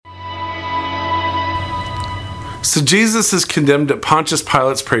So Jesus is condemned at Pontius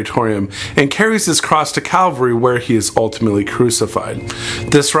Pilate's praetorium and carries his cross to Calvary, where he is ultimately crucified.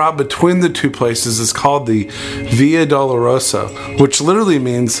 This route between the two places is called the Via Dolorosa, which literally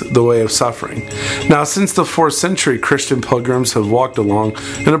means the way of suffering. Now, since the 4th century, Christian pilgrims have walked along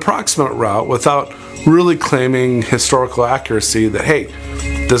an approximate route without really claiming historical accuracy that, hey,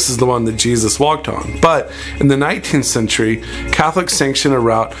 this is the one that Jesus walked on. But in the 19th century, Catholics sanctioned a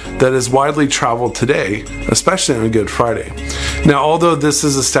route that is widely traveled today, especially on Good Friday. Now, although this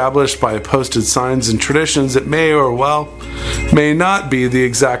is established by posted signs and traditions, it may may not be the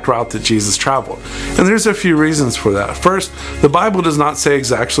exact route that Jesus traveled. And there's a few reasons for that. First, the Bible does not say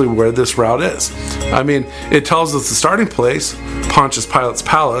exactly where this route is. I mean, it tells us the starting place, Pontius Pilate's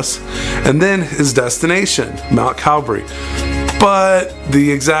palace, and then his destination, Mount Calvary. But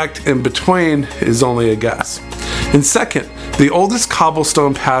the exact in between is only a guess. And second, the oldest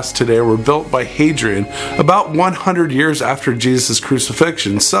cobblestone paths today were built by Hadrian about 100 years after Jesus'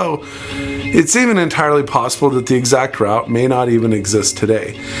 crucifixion, so it's even entirely possible that the exact route may not even exist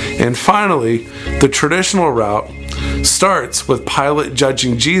today. And finally, the traditional route starts with Pilate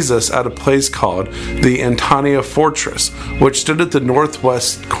judging Jesus at a place called the Antonia Fortress, which stood at the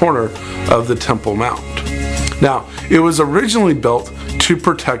northwest corner of the Temple Mount. Now, it was originally built to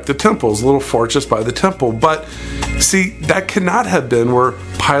protect the temples, a little fortress by the temple, but see, that cannot have been where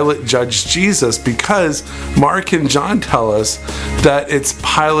Pilate judged Jesus, because Mark and John tell us that it's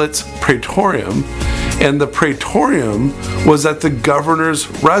Pilate's praetorium, and the praetorium was at the governor's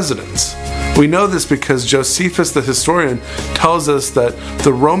residence. We know this because Josephus the historian tells us that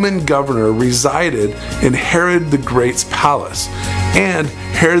the Roman governor resided in Herod the Great's palace, and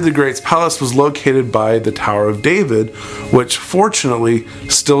Herod the Great's palace was located by the Tower of David, which fortunately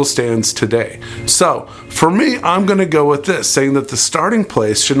still stands today. So, for me, I'm going to go with this, saying that the starting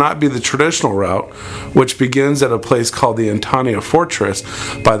place should not be the traditional route, which begins at a place called the Antonia Fortress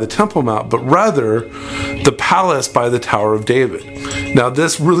by the Temple Mount, but rather the palace by the Tower of David. Now,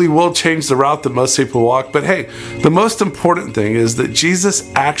 this really will change the route that most people walk, but hey, the most important thing is that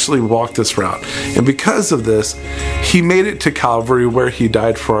Jesus actually walked this route, and because of this, he made it to Calvary, where he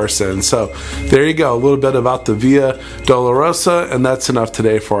died for our sins. So there you go, a little bit about the Via Dolorosa, and that's enough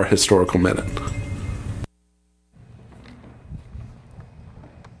today for our Historical Minute.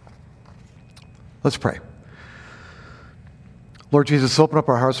 Let's pray. Lord Jesus, open up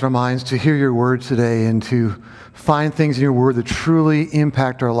our hearts and our minds to hear your word today and to find things in your word that truly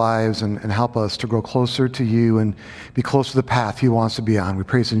impact our lives and help us to grow closer to you and be close to the path he wants to be on. We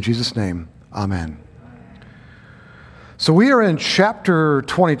praise in Jesus' name. Amen. So we are in chapter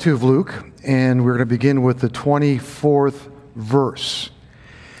 22 of Luke, and we're going to begin with the 24th verse.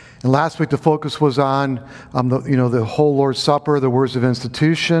 And last week the focus was on the whole Lord's Supper, the words of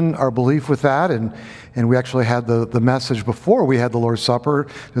institution, our belief with that, and we actually had the message before we had the Lord's Supper,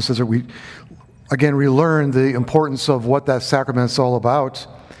 just as we learned the importance of what that sacrament is all about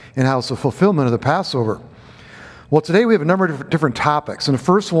and how it's the fulfillment of the Passover. Well, today we have a number of different topics, and the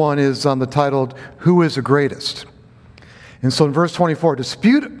first one is on the titled, Who is the Greatest? And so in verse 24,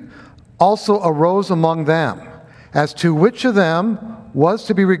 dispute also arose among them as to which of them was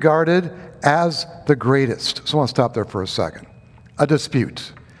to be regarded as the greatest. So I want to stop there for a second. A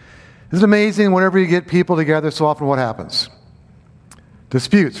dispute. Isn't it amazing whenever you get people together, so often what happens?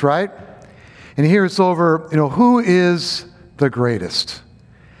 Disputes, right? And here it's over, who is the greatest?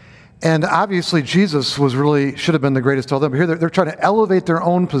 And obviously Jesus should have been the greatest of all them. But here they're trying to elevate their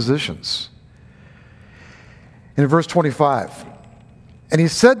own positions. In verse 25, and he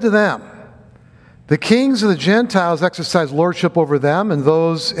said to them, the kings of the Gentiles exercise lordship over them, and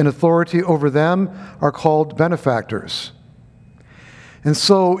those in authority over them are called benefactors. And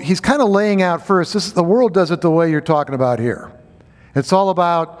so he's kind of laying out first, the world does it the way you're talking about here. It's all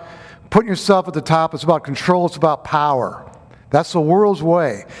about putting yourself at the top. It's about control. It's about power. That's the world's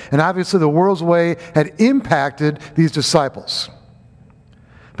way. And obviously the world's way had impacted these disciples.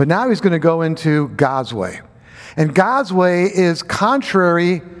 But now he's going to go into God's way. And God's way is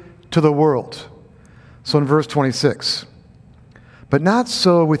contrary to the world. So in verse 26, but not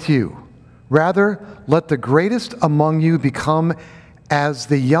so with you. Rather, let the greatest among you become as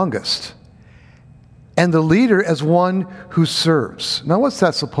the youngest, and the leader as one who serves. Now, what's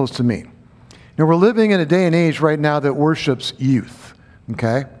that supposed to mean? We're living in a day and age right now that worships youth,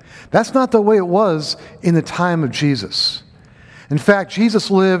 okay? That's not the way it was in the time of Jesus. In fact, Jesus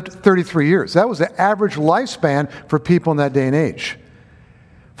lived 33 years. That was the average lifespan for people in that day and age.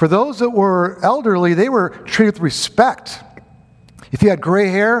 For those that were elderly, they were treated with respect. If you had gray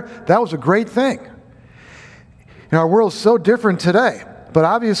hair, that was a great thing. Our world is so different today. But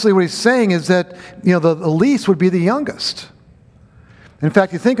obviously what he's saying is that, the least would be the youngest. In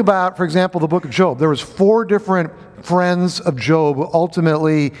fact, you think about, for example, the book of Job. There was 4 different friends of Job who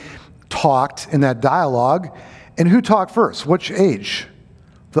ultimately talked in that dialogue. And who talked first? Which age?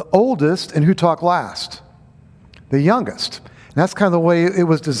 The oldest. And who talked last? The youngest. And that's kind of the way it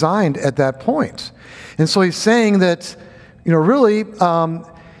was designed at that point. And so he's saying that, really,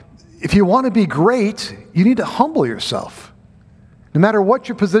 if you want to be great, you need to humble yourself, no matter what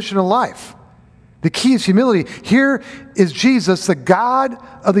your position in life. The key is humility. Here is Jesus, the God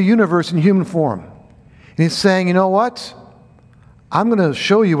of the universe in human form. And he's saying, you know what? I'm going to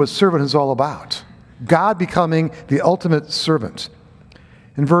show you what servant is all about. God becoming the ultimate servant.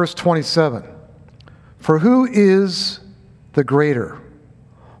 In verse 27, for who is the greater?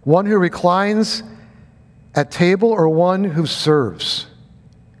 One who reclines at table or one who serves?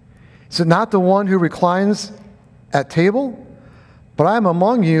 Is it not the one who reclines at table? But I am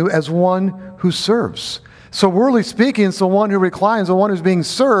among you as one who serves. So worldly speaking, it's the one who reclines, the one who's being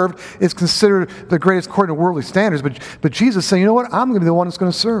served is considered the greatest according to worldly standards. But Jesus is saying, you know what? I'm going to be the one that's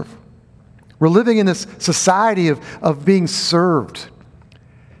going to serve. We're living in this society of being served.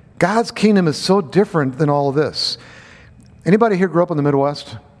 God's kingdom is so different than all of this. Anybody here grew up in the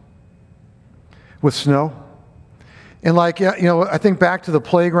Midwest with snow? And I think back to the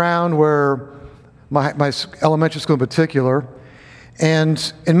playground where my elementary school in particular,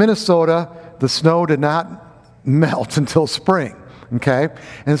 and in Minnesota, the snow did not melt until spring, okay?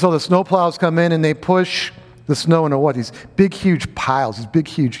 And so the snow plows come in and they push the snow into what? These big, huge piles, these big,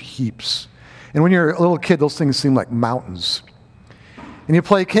 huge heaps. And when you're a little kid, those things seem like mountains. And you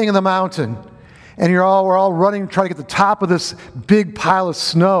play King of the Mountain, and we're all running, trying to get the top of this big pile of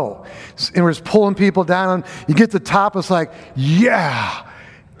snow. And we're just pulling people down. And you get to the top, it's like, yeah!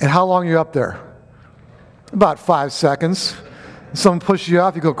 And how long are you up there? About 5 seconds. Someone pushes you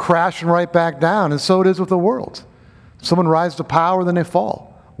off, you go crashing right back down. And so it is with the world. Someone rises to power, then they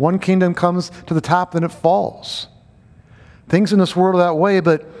fall. One kingdom comes to the top, then it falls. Things in this world are that way,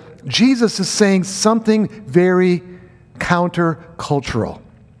 but Jesus is saying something very countercultural.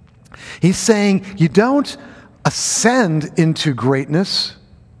 He's saying you don't ascend into greatness,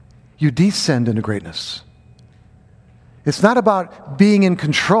 you descend into greatness. It's not about being in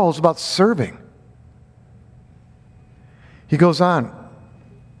control, it's about serving. He goes on,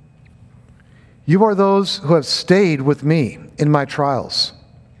 you are those who have stayed with me in my trials.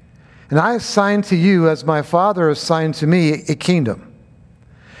 And I assign to you, as my Father assigned to me, a kingdom,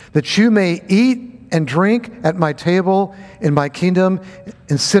 that you may eat and drink at my table in my kingdom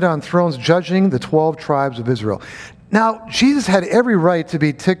and sit on thrones judging the 12 tribes of Israel. Now, Jesus had every right to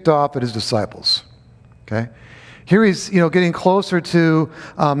be ticked off at his disciples. Okay? Here he's, getting closer to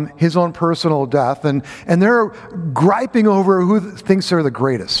his own personal death, and they're griping over who thinks they're the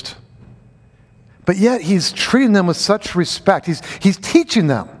greatest. But yet he's treating them with such respect. He's teaching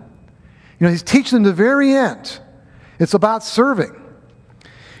them. He's teaching them to the very end. It's about serving.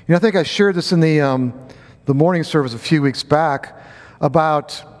 I think I shared this in the morning service a few weeks back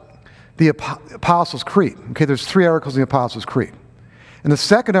about the Apostles' Creed. Okay, there's 3 articles in the Apostles' Creed. And the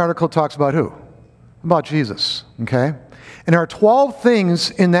second article talks about who? About Jesus, okay? And there are 12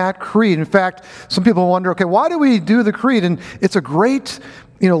 things in that creed. In fact, some people wonder, okay, why do we do the creed? And it's a great,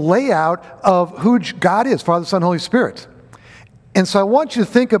 layout of who God is, Father, Son, Holy Spirit. And so I want you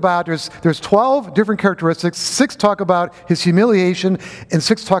to think about, there's 12 different characteristics. 6 talk about his humiliation, and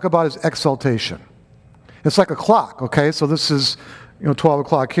 6 talk about his exaltation. It's like a clock, okay? So this is, 12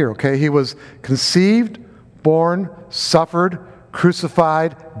 o'clock here, okay? He was conceived, born, suffered,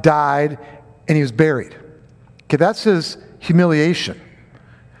 crucified, died, and he was buried. Okay, that's his humiliation.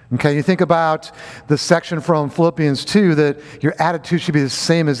 Okay, you think about the section from Philippians 2 that your attitude should be the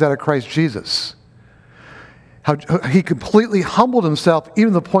same as that of Christ Jesus. How he completely humbled himself even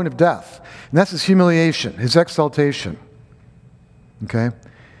to the point of death. And that's his humiliation, his exaltation. Okay?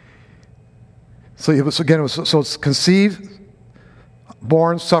 So it's conceived,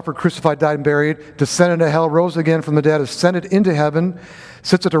 born, suffered, crucified, died, and buried, descended into hell, rose again from the dead, ascended into heaven,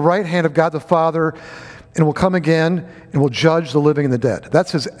 sits at the right hand of God the Father, and will come again and will judge the living and the dead.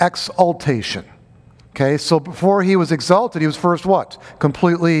 That's his exaltation. Okay? So before he was exalted, he was first what?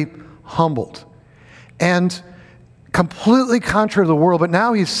 Completely humbled. And completely contrary to the world, but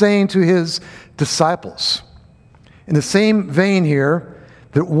now he's saying to his disciples, in the same vein here,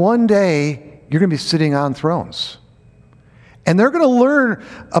 that one day you're going to be sitting on thrones. And they're going to learn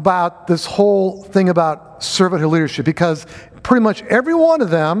about this whole thing about servanthood leadership, because pretty much every one of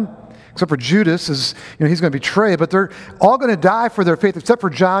them, except for Judas, he's going to betray, but they're all going to die for their faith, except for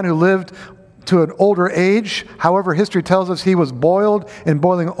John, who lived to an older age. However, history tells us he was boiled in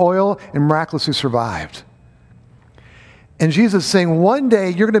boiling oil and miraculously survived. And Jesus is saying, one day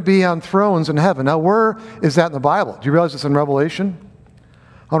you're going to be on thrones in heaven. Now, where is that in the Bible? Do you realize it's in Revelation?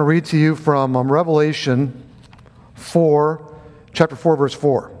 I want to read to you from Revelation 4, chapter 4, verse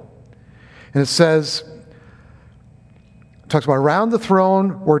 4. And it says, it talks about around the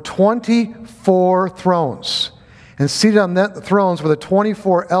throne were 24 thrones. And seated on the thrones were the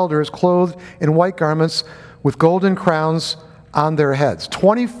 24 elders clothed in white garments with golden crowns on their heads.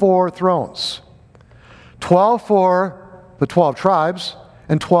 24 thrones. 12 for the 12 tribes,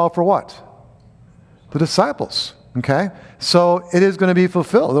 and 12 for what? The disciples. Okay? So it is going to be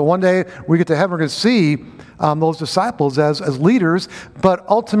fulfilled. That one day we get to heaven, we're going to see those disciples as leaders, but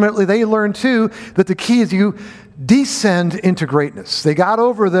ultimately they learn too that the key is you descend into greatness. They got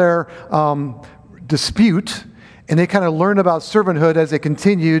over their dispute, and they kind of learned about servanthood as they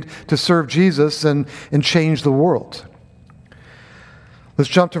continued to serve Jesus and change the world. Let's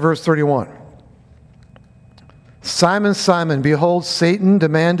jump to verse 31. Simon, Simon, behold, Satan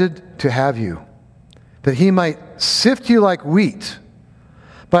demanded to have you, that he might sift you like wheat.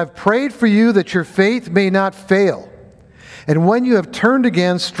 But I've prayed for you that your faith may not fail. And when you have turned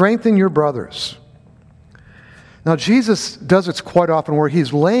again, strengthen your brothers. Now, Jesus does it quite often where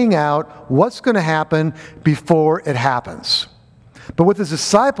he's laying out what's going to happen before it happens. But with his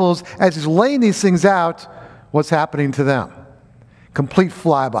disciples, as he's laying these things out, what's happening to them? Complete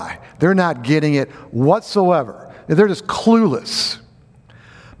flyby. They're not getting it whatsoever. They're just clueless.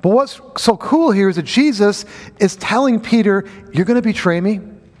 But what's so cool here is that Jesus is telling Peter, you're going to betray me,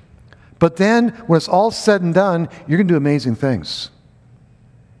 but then when it's all said and done, you're going to do amazing things.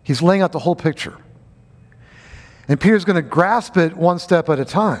 He's laying out the whole picture. And Peter's going to grasp it one step at a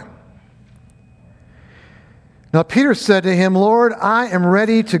time. Now Peter said to him, Lord, I am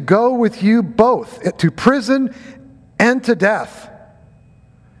ready to go with you both to prison and to death.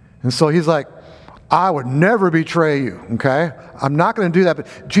 And so he's like, I would never betray you, okay? I'm not going to do that.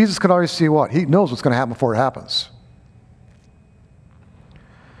 But Jesus can always see what? He knows what's going to happen before it happens.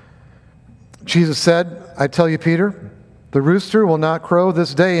 Jesus said, I tell you, Peter, the rooster will not crow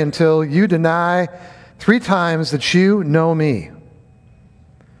this day until you deny 3 times that you know me.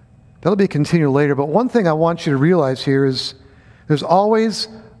 That'll be continued later. But one thing I want you to realize here is there's always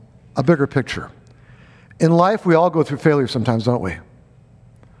a bigger picture. In life, we all go through failure sometimes, don't we?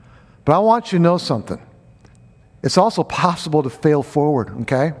 But I want you to know something. It's also possible to fail forward,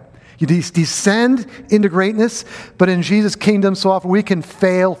 okay? You descend into greatness, but in Jesus' kingdom, so often we can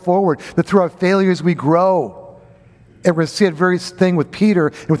fail forward. That through our failures, we grow. And we're going to see that very thing with Peter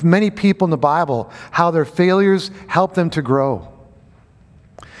and with many people in the Bible, how their failures help them to grow.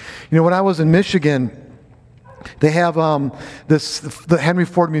 You know, when I was in Michigan, they have the Henry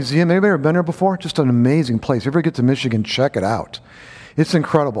Ford Museum. Anybody ever been there before? Just an amazing place. If you ever get to Michigan, check it out. It's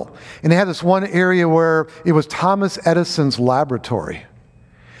incredible. And they had this one area where it was Thomas Edison's laboratory.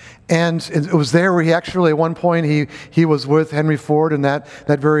 And it was there where he actually, at one point, he was with Henry Ford in that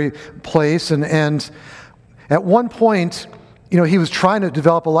very place. And at one point, you know, he was trying to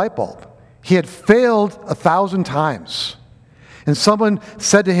develop a light bulb. He had failed 1,000 times. And someone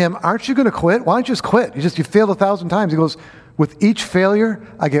said to him, aren't you going to quit? Why don't you just quit? You failed 1,000 times. He goes, with each failure,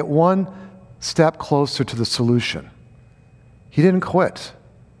 I get one step closer to the solution. He didn't quit.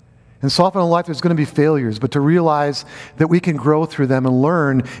 And so often in life there's going to be failures, but to realize that we can grow through them and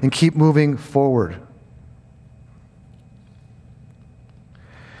learn and keep moving forward.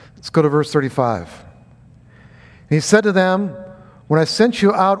 Let's go to verse 35. And he said to them, when I sent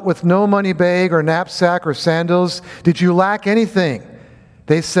you out with no money bag or knapsack or sandals, did you lack anything?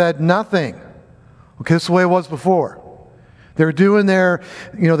 They said, nothing. Okay, this is the way it was before. They were doing their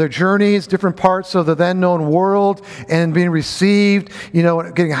journeys, different parts of the then known world, and being received,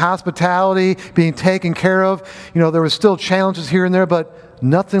 getting hospitality, being taken care of. There were still challenges here and there, but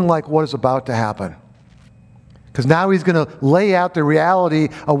nothing like what is about to happen. Because now he's going to lay out the reality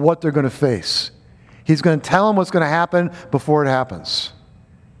of what they're going to face. He's going to tell them what's going to happen before it happens.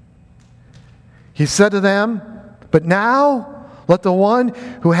 He said to them, but now let the one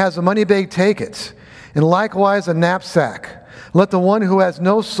who has a money bag take it, and likewise a knapsack. Let the one who has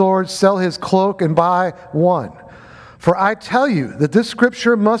no sword sell his cloak and buy one. For I tell you that this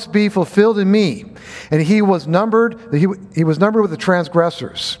scripture must be fulfilled in me. And he was numbered with the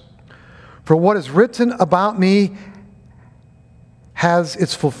transgressors. For what is written about me has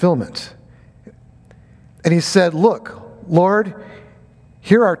its fulfillment. And he said, look, Lord,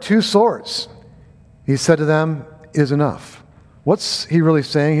 here are 2 swords. He said to them, it is enough. What's he really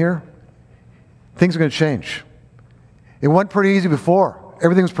saying here? Things are going to change. It went pretty easy before.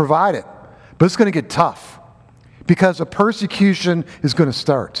 Everything was provided. But it's going to get tough because a persecution is going to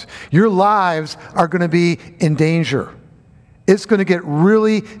start. Your lives are going to be in danger. It's going to get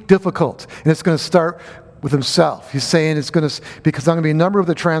really difficult, and it's going to start with himself. He's saying it's going to, because I'm going to be a number of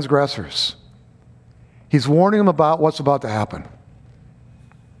the transgressors. He's warning them about what's about to happen.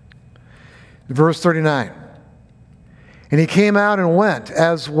 Verse 39. And he came out and went,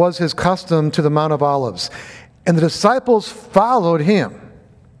 as was his custom, to the Mount of Olives. And the disciples followed him.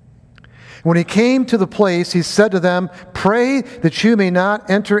 When he came to the place, he said to them, "Pray that you may not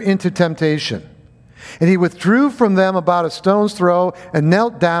enter into temptation." And he withdrew from them about a stone's throw and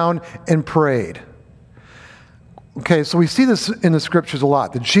knelt down and prayed. Okay, so we see this in the scriptures a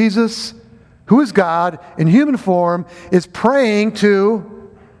lot. That Jesus, who is God in human form, is praying to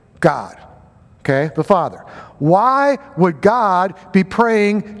God. Okay, the Father. Why would God be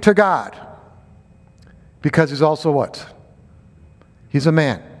praying to God? Because he's also what? He's a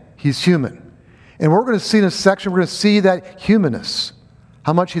man. He's human. And we're going to see in this section, we're going to see that humanness.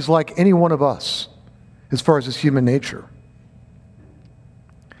 How much he's like any one of us as far as his human nature.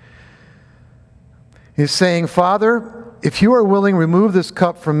 He's saying, "Father, if you are willing, remove this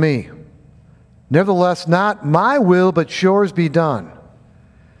cup from me. Nevertheless, not my will, but yours be done."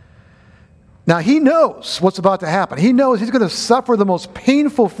 Now, he knows what's about to happen. He knows he's going to suffer the most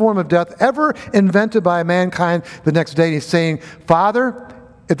painful form of death ever invented by mankind the next day. He's saying, "Father,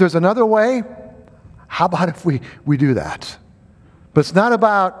 if there's another way, how about if we do that?" But it's not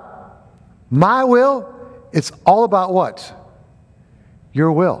about my will. It's all about what? Your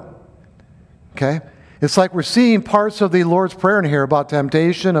will. Okay? It's like we're seeing parts of the Lord's Prayer in here about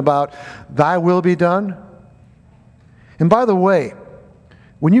temptation, about thy will be done. And by the way,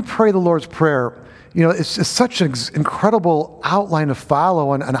 when you pray the Lord's Prayer, you know, it's such an incredible outline to follow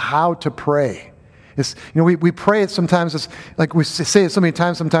on how to pray. It's, you know, we pray it sometimes, it's like we say it so many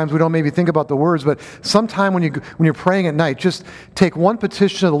times, sometimes we don't maybe think about the words, but sometime when you're praying at night, just take one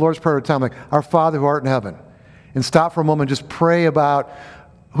petition of the Lord's Prayer at a time, like, "Our Father who art in heaven," and stop for a moment and just pray about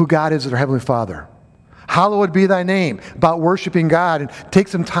who God is as our Heavenly Father. "Hallowed be thy name," about worshiping God, and take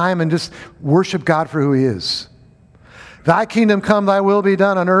some time and just worship God for who he is. "Thy kingdom come, thy will be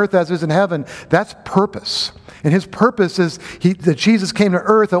done on earth as is in heaven." That's purpose. And his purpose is that Jesus came to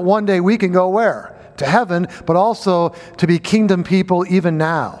earth that one day we can go where? To heaven, but also to be kingdom people even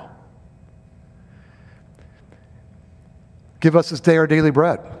now. "Give us this day our daily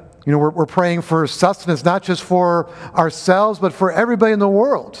bread." You know, we're praying for sustenance, not just for ourselves, but for everybody in the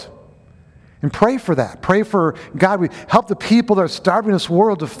world. And pray for that. Pray for God. We help the people that are starving in this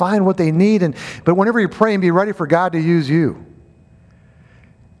world to find what they need. But whenever you pray, be ready for God to use you.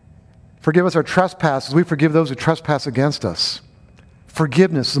 "Forgive us our trespasses. We forgive those who trespass against us."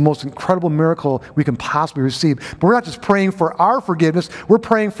 Forgiveness is the most incredible miracle we can possibly receive. But we're not just praying for our forgiveness. We're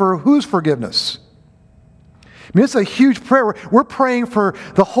praying for whose forgiveness? I mean, it's a huge prayer. We're praying for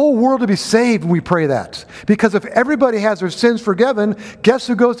the whole world to be saved when we pray that. Because if everybody has their sins forgiven, guess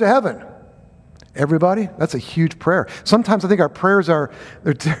who goes to heaven? Everybody? That's a huge prayer. Sometimes I think our prayers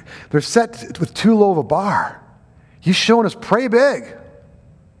they're set with too low of a bar. He's showing us pray big.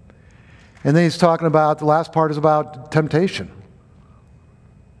 And then he's talking about, the last part is about temptation.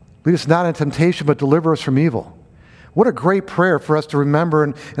 "Lead us not into temptation, but deliver us from evil." What a great prayer for us to remember.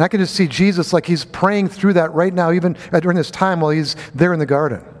 And I can just see Jesus like he's praying through that right now, even during this time while he's there in the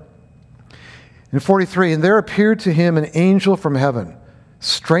garden. In 43, "And there appeared to him an angel from heaven,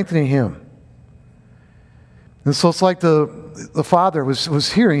 strengthening him." And so it's like the Father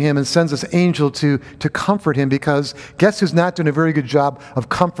was hearing him and sends this angel to comfort him, because guess who's not doing a very good job of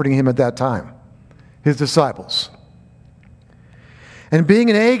comforting him at that time? His disciples. "And being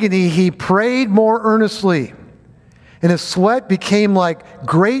in agony, he prayed more earnestly, and his sweat became like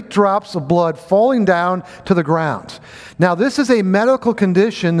great drops of blood falling down to the ground." Now, this is a medical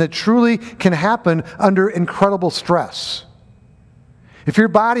condition that truly can happen under incredible stress. If your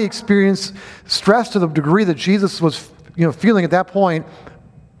body experienced stress to the degree that Jesus was, feeling at that point,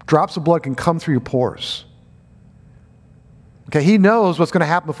 drops of blood can come through your pores. Okay, he knows what's going to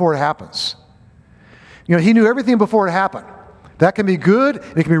happen before it happens. He knew everything before it happened. That can be good,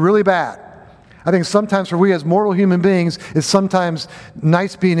 and it can be really bad. I think sometimes for we as mortal human beings, it's sometimes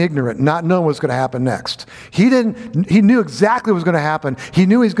nice being ignorant, not knowing what's going to happen next. He knew exactly what was going to happen. He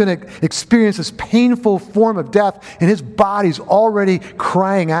knew he was going to experience this painful form of death, and his body's already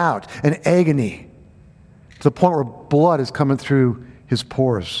crying out in agony to the point where blood is coming through his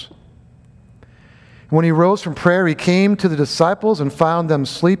pores. When he rose from prayer, he came to the disciples and found them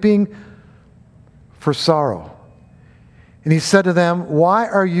sleeping for sorrow. And he said to them, "Why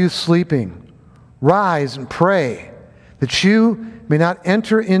are you sleeping? Rise and pray, that you may not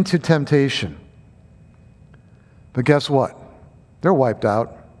enter into temptation. But guess what? They're wiped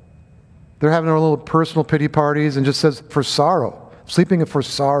out. They're having their little personal pity parties and just says, for sorrow. Sleeping for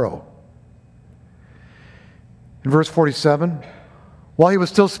sorrow. In verse 47, while he was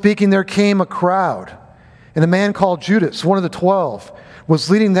still speaking, there came a crowd. And a man called Judas, one of the 12, was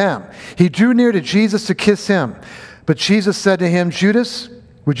leading them. He drew near to Jesus to kiss him. But Jesus said to him, Judas,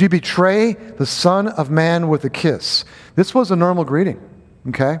 would you betray the Son of Man with a kiss? This was a normal greeting,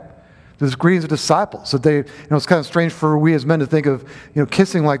 okay? This greetings of disciples. That it's kind of strange for we as men to think of,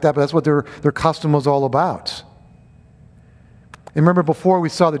 kissing like that, but that's what their custom was all about. And remember before we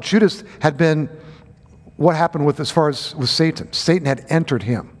saw that Judas had been, what happened with as far as with Satan? Satan had entered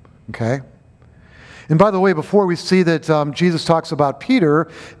him, okay? And by the way, before we see that Jesus talks about Peter,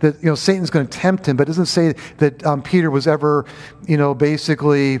 that Satan's going to tempt him, but it doesn't say that Peter was ever,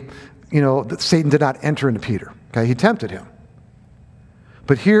 basically, that Satan did not enter into Peter. Okay, he tempted him.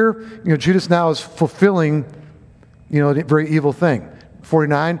 But here, Judas now is fulfilling, a very evil thing.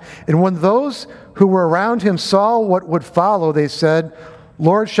 49. And when those who were around him saw what would follow, they said,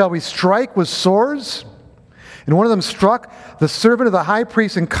 Lord, shall we strike with swords? And one of them struck the servant of the high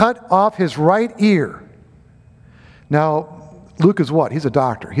priest and cut off his right ear. Now, Luke is what? He's a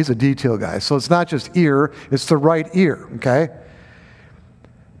doctor. He's a detail guy. So it's not just ear, it's the right ear, okay?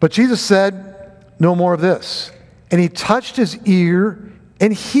 But Jesus said, no more of this. And he touched his ear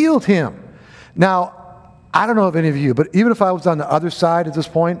and healed him. Now, I don't know if any of you, but even if I was on the other side at this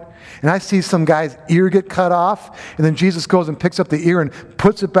point, and I see some guy's ear get cut off, and then Jesus goes and picks up the ear and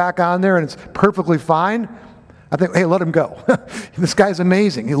puts it back on there, and it's perfectly fine, I think, hey, let him go. This guy's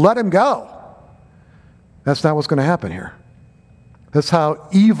amazing. You let him go. That's not what's going to happen here. That's how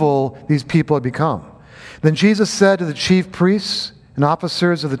evil these people had become. Then Jesus said to the chief priests and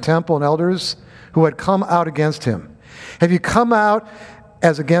officers of the temple and elders who had come out against him, have you come out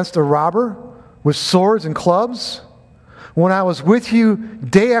as against a robber with swords and clubs? When I was with you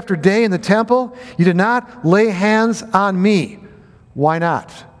day after day in the temple, you did not lay hands on me. Why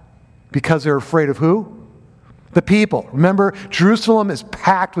not? Because they're afraid of who? The people. Remember, Jerusalem is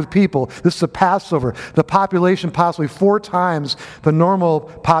packed with people. This is a Passover. The population possibly 4 times the normal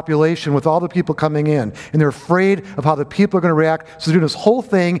population with all the people coming in. And they're afraid of how the people are going to react. So they're doing this whole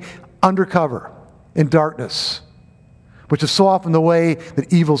thing undercover, in darkness, which is so often the way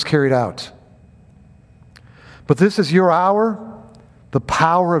that evil's carried out. But this is your hour, the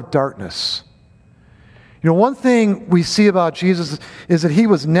power of darkness. One thing we see about Jesus is that he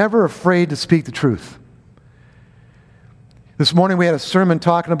was never afraid to speak the truth. This morning we had a sermon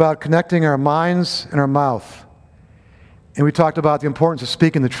talking about connecting our minds and our mouth. And we talked about the importance of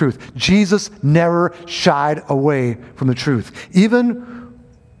speaking the truth. Jesus never shied away from the truth, even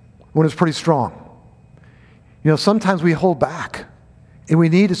when it's pretty strong. Sometimes we hold back, and we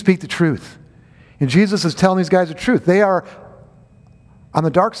need to speak the truth. And Jesus is telling these guys the truth. They are on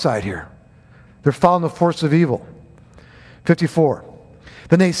the dark side here. They're following the force of evil. 54.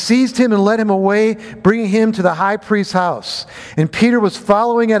 Then they seized him and led him away, bringing him to the high priest's house. And Peter was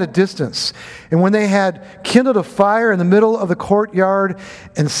following at a distance. And when they had kindled a fire in the middle of the courtyard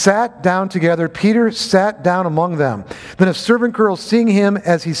and sat down together, Peter sat down among them. Then a servant girl, seeing him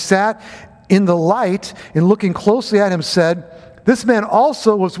as he sat in the light and looking closely at him, said, this man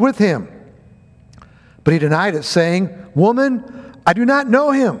also was with him. But he denied it, saying, woman, I do not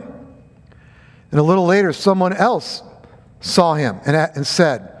know him. And a little later, someone else saw him and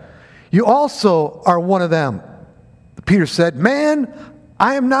said, you also are one of them. Peter said, man,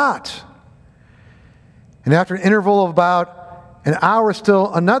 I am not. And after an interval of about an hour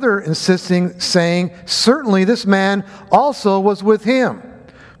still, another insisting, saying, certainly this man also was with him,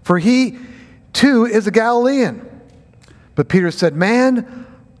 for he too is a Galilean. But Peter said, man,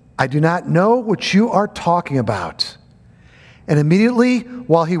 I do not know what you are talking about. And immediately,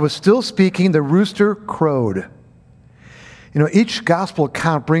 while he was still speaking, the rooster crowed. Each gospel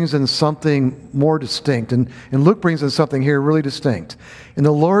account brings in something more distinct. And Luke brings in something here really distinct. And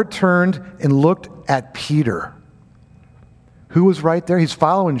the Lord turned and looked at Peter, who was right there. He's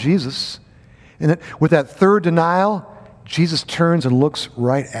following Jesus. And with that third denial, Jesus turns and looks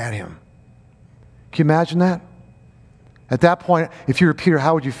right at him. Can you imagine that? At that point, if you were Peter,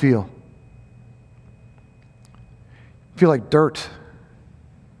 how would you feel? Feel like dirt.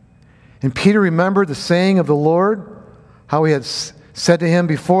 And Peter remembered the saying of the Lord, how he had said to him,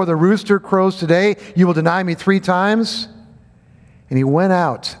 before the rooster crows today, you will deny me 3 times. And he went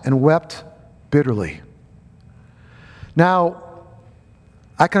out and wept bitterly. Now,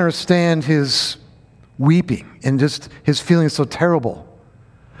 I can understand his weeping and just his feeling so terrible.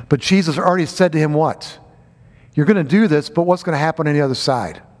 But Jesus already said to him what? You're going to do this, but what's going to happen on the other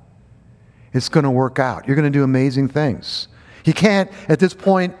side? It's going to work out. You're going to do amazing things. He can't, at this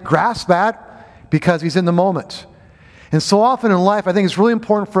point, grasp that because he's in the moment. And so often in life, I think it's really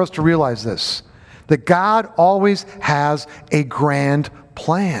important for us to realize this, that God always has a grand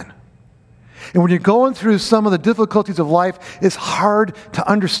plan. And when you're going through some of the difficulties of life, it's hard to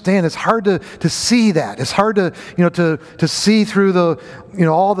understand. It's hard to see that. It's hard to see through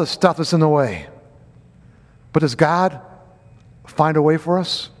all the stuff that's in the way. But does God find a way for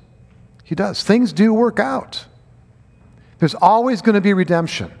us? He does. Things do work out. There's always going to be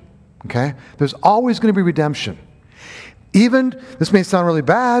redemption. Okay? There's always going to be redemption. Even, this may sound really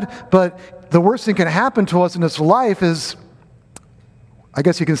bad, but the worst thing can happen to us in this life is, I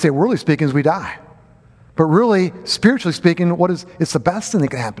guess you can say worldly speaking, is we die. But really, spiritually speaking, it's the best thing that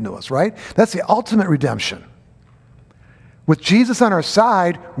can happen to us, right? That's the ultimate redemption. With Jesus on our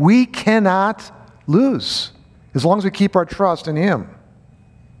side, we cannot lose as long as we keep our trust in Him.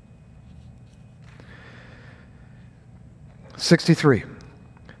 63.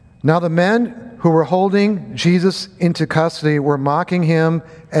 Now the men who were holding Jesus into custody were mocking him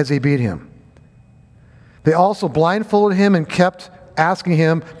as he beat him. They also blindfolded him and kept asking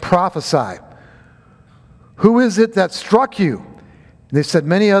him, "Prophesy. Who is it that struck you?" They said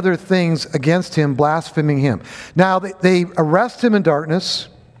many other things against him, blaspheming him. Now they arrest him in darkness.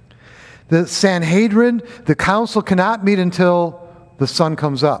 The Sanhedrin, the council, cannot meet until the sun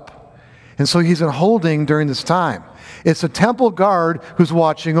comes up. And so he's in holding during this time. It's a temple guard who's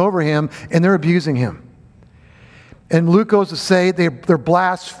watching over him, and they're abusing him. And Luke goes to say they're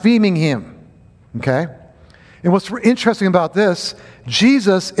blaspheming him. Okay? And what's interesting about this,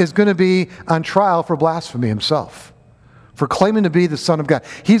 Jesus is going to be on trial for blasphemy himself, for claiming to be the Son of God.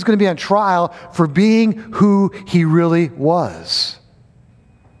 He's going to be on trial for being who he really was.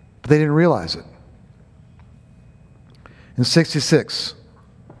 But they didn't realize it. In 66,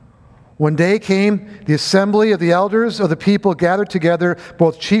 when day came, the assembly of the elders of the people gathered together,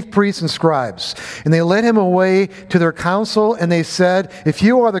 both chief priests and scribes. And they led him away to their council, and they said, "If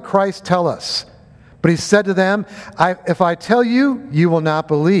you are the Christ, tell us." But he said to them, "If I tell you, you will not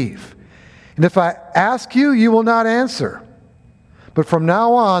believe. And if I ask you, you will not answer. But from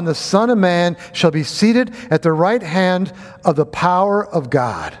now on, the Son of Man shall be seated at the right hand of the power of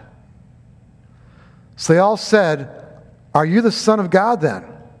God." So they all said, "Are you the Son of God then?"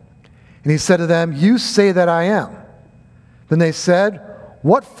 And he said to them, "You say that I am." Then they said,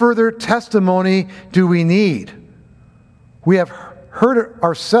 "What further testimony do we need? We have heard it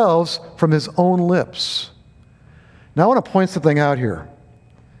ourselves from his own lips." Now I want to point something out here.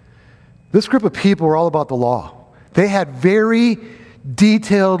 This group of people were all about the law. They had very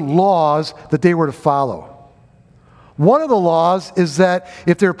detailed laws that they were to follow. One of the laws is that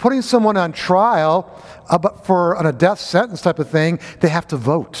if they're putting someone on trial on a death sentence type of thing, they have to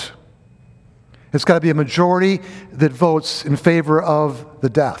vote. It's got to be a majority that votes in favor of the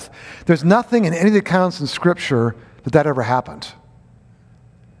death. There's nothing in any of the accounts in Scripture that ever happened.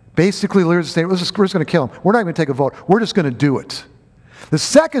 Basically, we're just going to kill him. We're not going to take a vote. We're just going to do it. The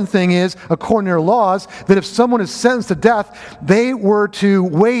second thing is, according to their laws, that if someone is sentenced to death, they were to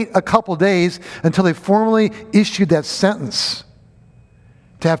wait a couple days until they formally issued that sentence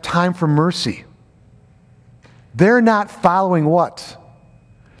to have time for mercy. They're not following what?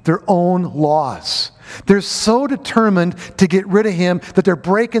 Their own laws. They're so determined to get rid of him that they're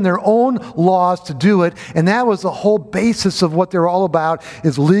breaking their own laws to do it. And that was the whole basis of what they're all about,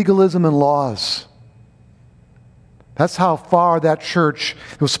 is legalism and laws. That's how far that church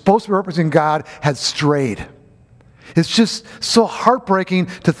that was supposed to be representing God had strayed. It's just so heartbreaking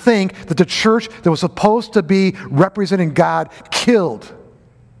to think that the church that was supposed to be representing God killed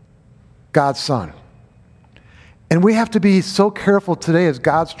God's Son. And we have to be so careful today as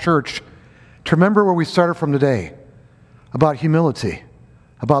God's church to remember where we started from today, about humility,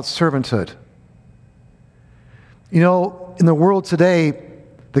 about servanthood. You know, in the world today,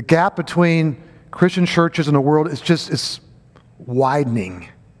 the gap between Christian churches and the world is widening.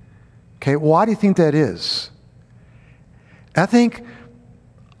 Okay, why do you think that is? I think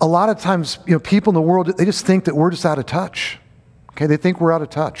a lot of times, people in the world, they just think that we're just out of touch. Okay, they think we're out of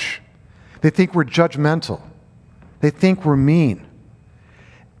touch. They think we're judgmental. They think we're mean.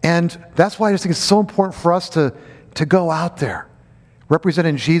 And that's why I just think it's so important for us to go out there,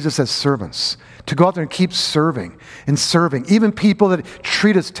 representing Jesus as servants, to go out there and keep serving, even people that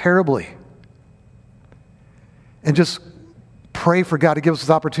treat us terribly. And just pray for God to give us those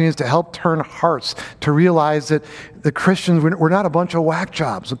opportunities to help turn hearts, to realize that the Christians, we're not a bunch of whack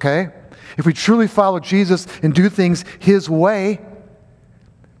jobs, okay? If we truly follow Jesus and do things His way,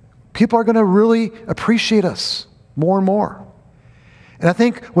 People are going to really appreciate us more and more. And I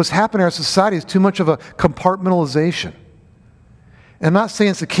think what's happened in our society is too much of a compartmentalization. And I'm not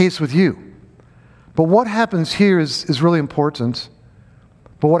saying it's the case with you, but what happens here is really important,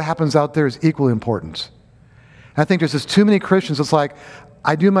 but what happens out there is equally important. I think there's just too many Christians. It's like,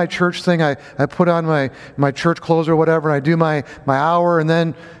 I do my church thing, I put on my church clothes or whatever, and I do my hour, and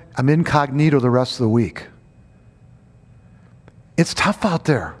then I'm incognito the rest of the week. It's tough out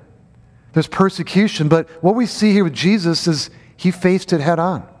there. There's persecution, but what we see here with Jesus is he faced it head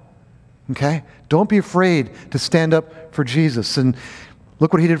on. Okay? Don't be afraid to stand up for Jesus, and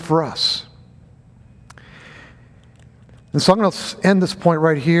look what he did for us. And so I'm going to end this point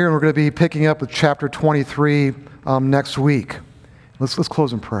right here, and we're going to be picking up with chapter 23 next week. Let's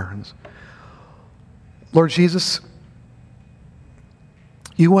close in prayer. Lord Jesus,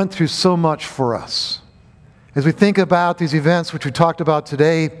 you went through so much for us. As we think about these events which we talked about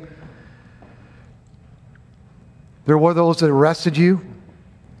today, there were those that arrested you,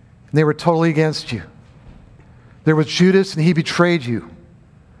 and they were totally against you. There was Judas, and he betrayed you.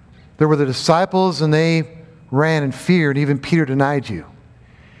 There were the disciples, and they ran in fear, and even Peter denied you.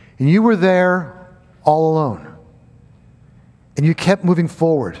 And you were there all alone. And you kept moving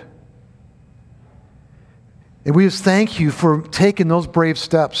forward. And we just thank you for taking those brave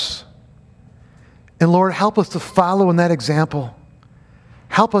steps. And Lord, help us to follow in that example.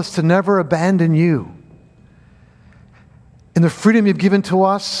 Help us to never abandon you. And the freedom you've given to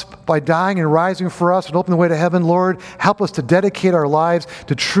us by dying and rising for us and opening the way to heaven, Lord, help us to dedicate our lives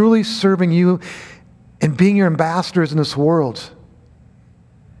to truly serving you and being your ambassadors in this world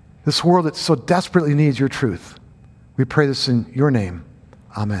that so desperately needs your truth. We pray this in your name.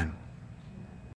 Amen.